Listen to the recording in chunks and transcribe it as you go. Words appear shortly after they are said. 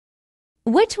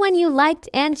Which one you liked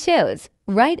and chose?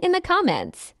 Write in the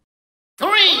comments.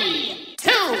 3,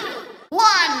 2, 1,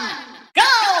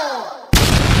 go!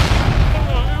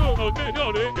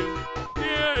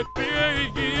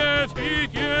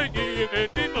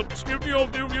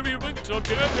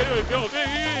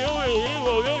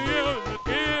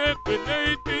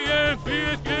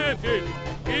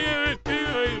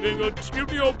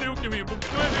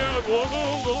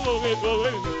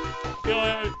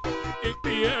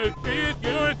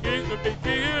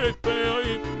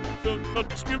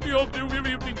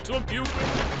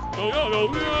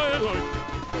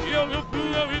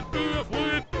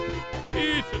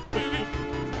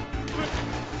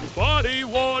 Body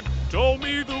one told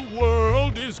me the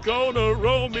world is gonna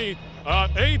roll me. I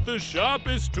ain't the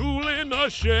sharpest tool in the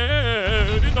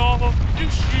shed. And all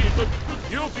this shit, but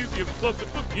you fluff it,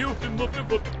 but you can look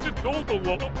at what you don't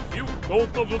belong. You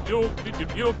don't know what you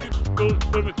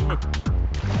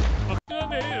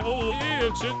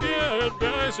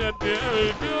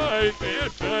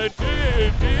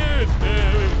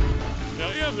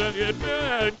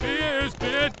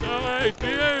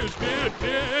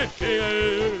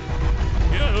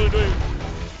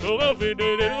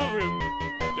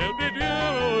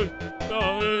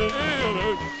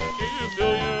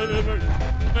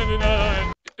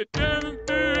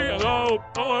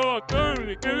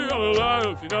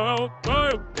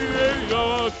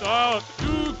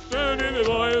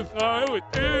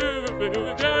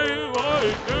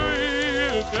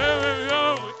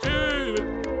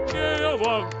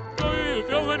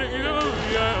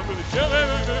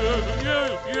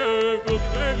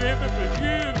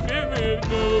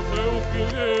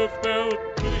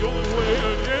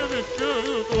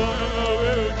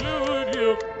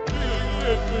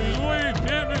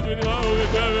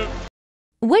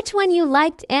Which one you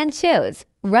liked and chose?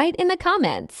 Write in the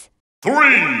comments.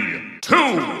 3, 2,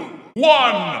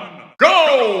 1,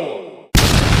 go!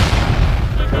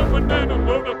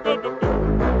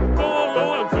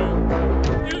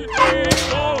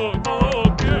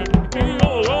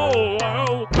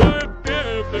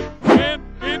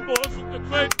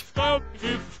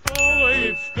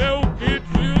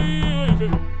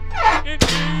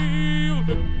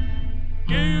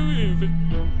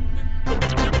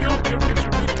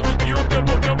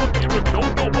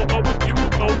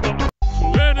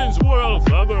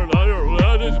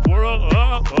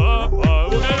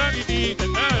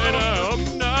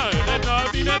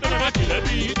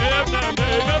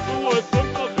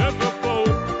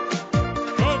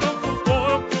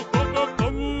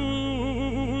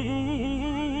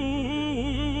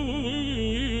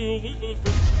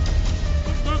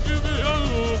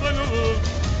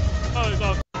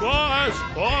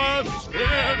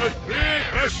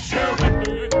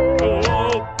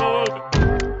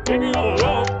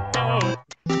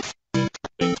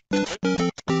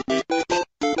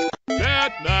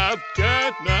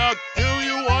 Catnap, do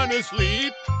you wanna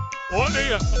sleep?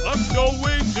 Only I'm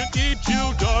going to eat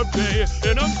you, Darby,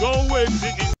 and I'm going to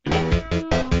eat.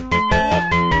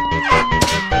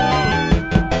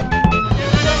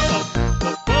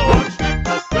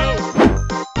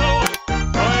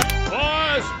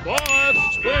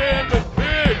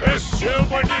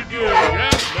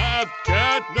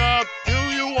 Catnap, do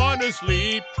you wanna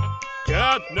sleep?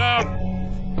 Catnap.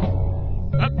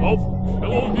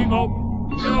 Holding up.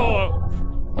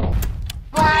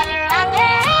 Water on the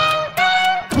rainbow,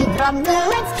 we from the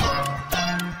west.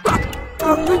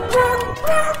 On the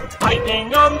ground,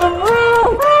 Lightning on the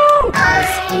roof.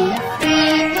 Ice cream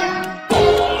freedom,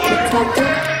 it's a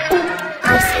good.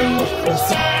 Ice cream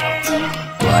receptive,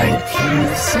 white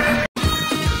pizza.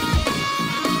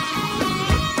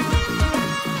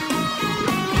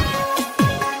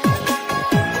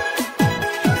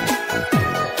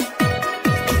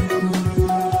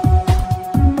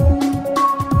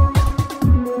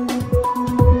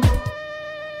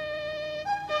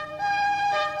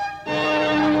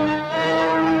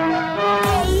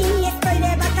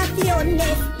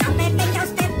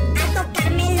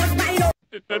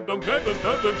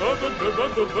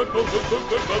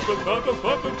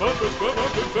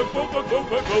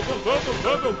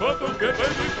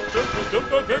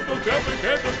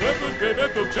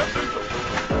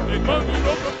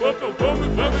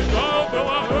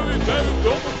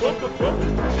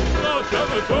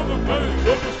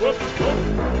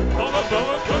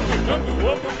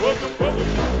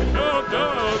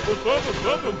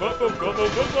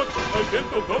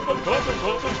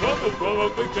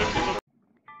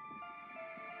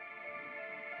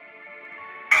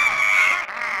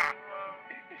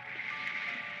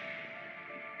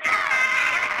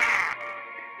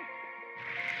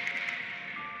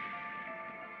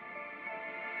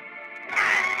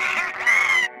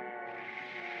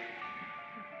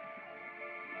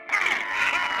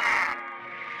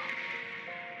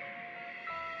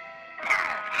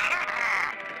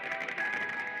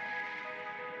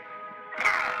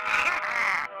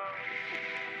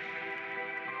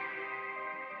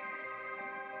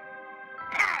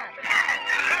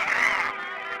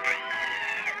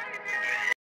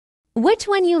 which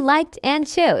one you liked and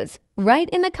chose. Write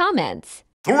in the comments.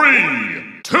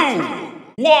 3, 2,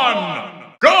 1,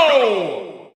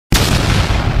 go!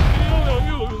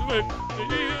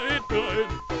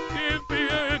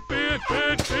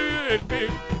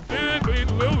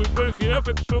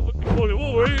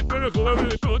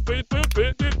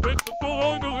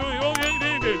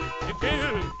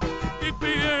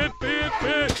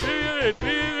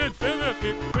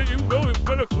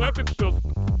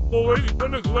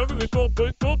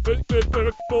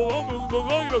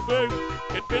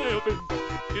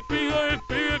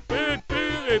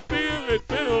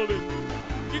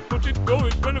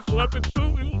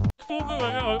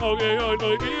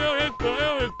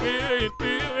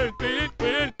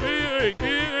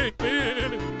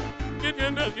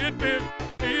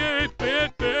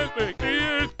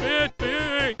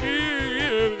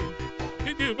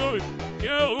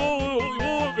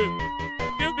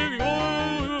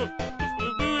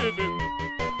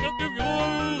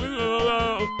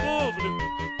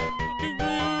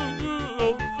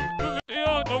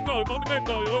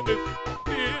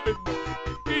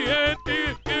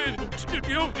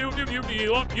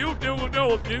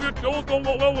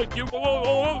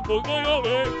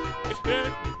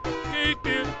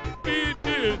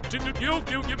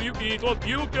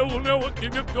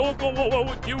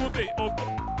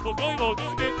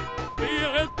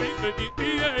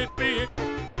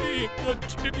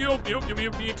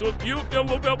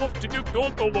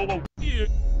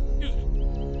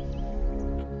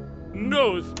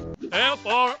 Nose.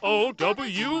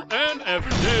 F-R-O-W-N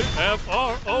every day.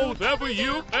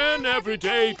 F-R-O-W-N every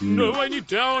day. Know when you're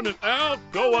down and out,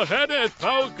 go ahead and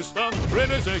pout, 'cause some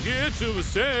printers are here to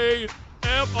say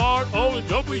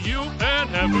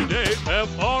F-R-O-W-N every day.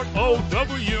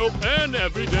 F-R-O-W-N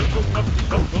every day.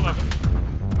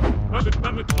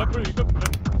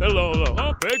 Hello, hello.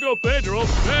 Oh, Pedro, Pedro,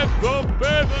 Pedro,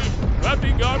 Pedro.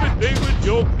 Wrapping everything with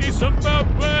your piece of my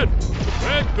bread.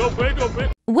 Pedro, Pedro,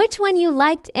 Pedro. Which one you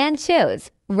liked and chose.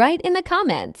 Write in the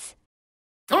comments.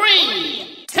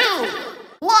 3, 2,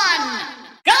 1,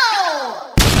 go!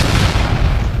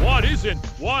 What is it?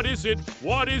 What is it?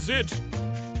 What is it?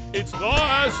 It's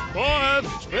Boss,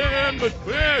 Spam, but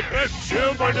Bear,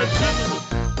 Chill by the Children.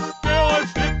 Go and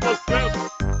the Step.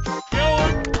 Go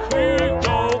and Feed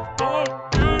all for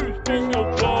using your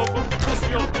ball. Just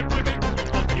your dignity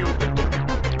of you.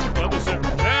 Mother said,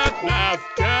 Catnap,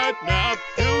 Catnap,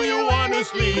 do you want to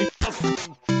sleep?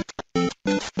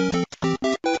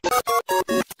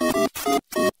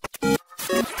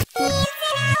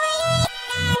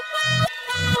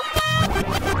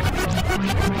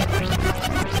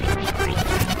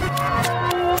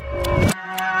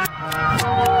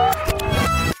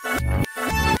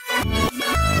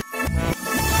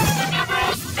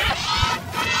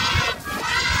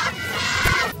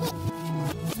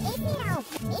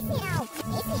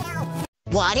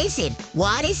 What is it?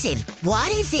 What is it?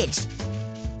 What is it?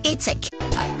 It's a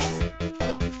cat.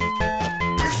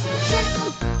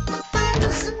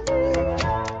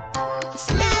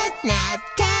 Snap, snap,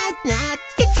 catnap.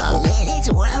 It's all in its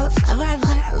world.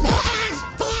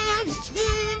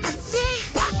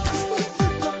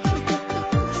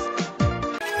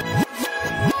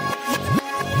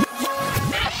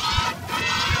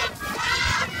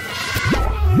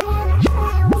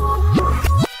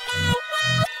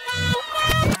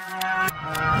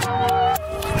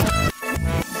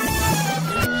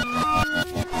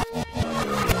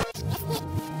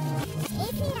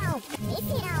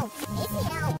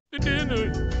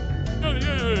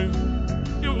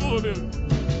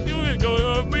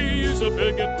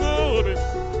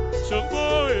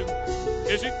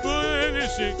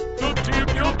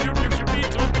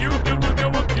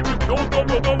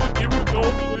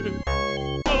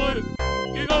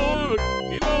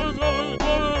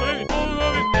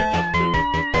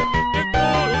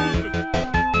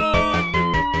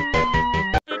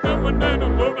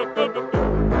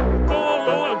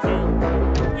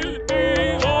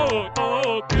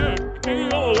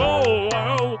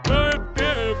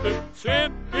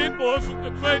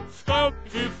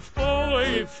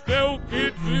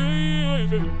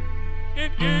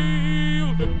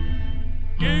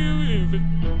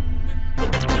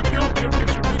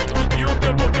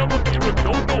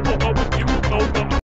 Don't go.